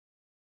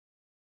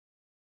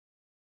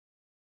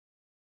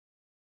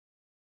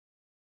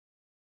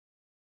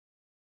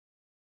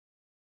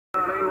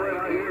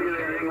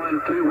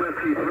waving. 2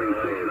 Whiskey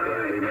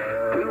 369.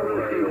 2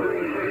 Whiskey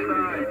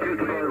 369.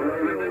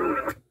 Pittsburg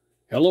waving.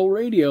 Hello,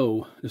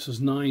 radio. This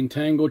is 9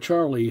 Tango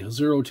Charlie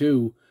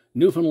 02,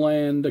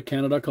 Newfoundland,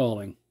 Canada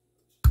calling.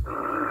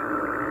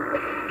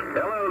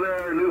 Hello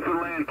there,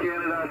 Newfoundland,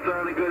 Canada.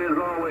 Sounding good as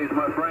always,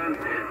 my friend.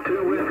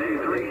 2 Whiskey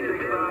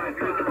 369.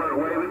 Pittsburg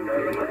waving.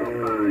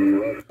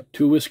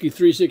 2 Whiskey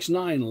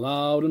 369,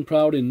 loud and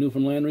proud in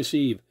Newfoundland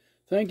receive.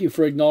 Thank you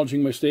for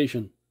acknowledging my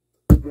station.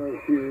 All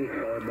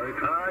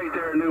right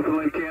there,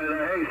 Newfoundland,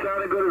 Canada. Hey,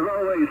 sounding good as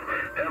always.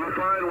 Have a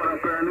fine one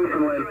up there in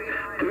Newfoundland.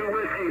 2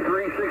 Whiskey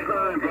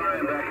 369.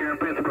 Brian back here in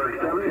Pittsburg.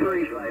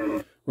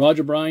 73.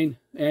 Roger, Brian.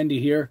 Andy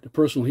here. The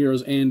personal here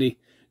is Andy.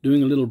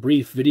 Doing a little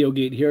brief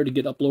VideoGate here to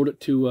get uploaded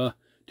to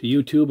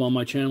YouTube on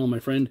my channel, my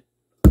friend.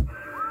 Thank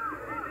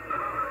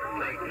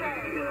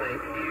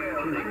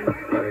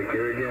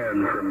you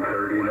again from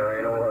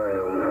 39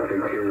 Ohio.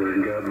 Take care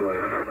and God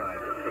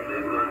bless.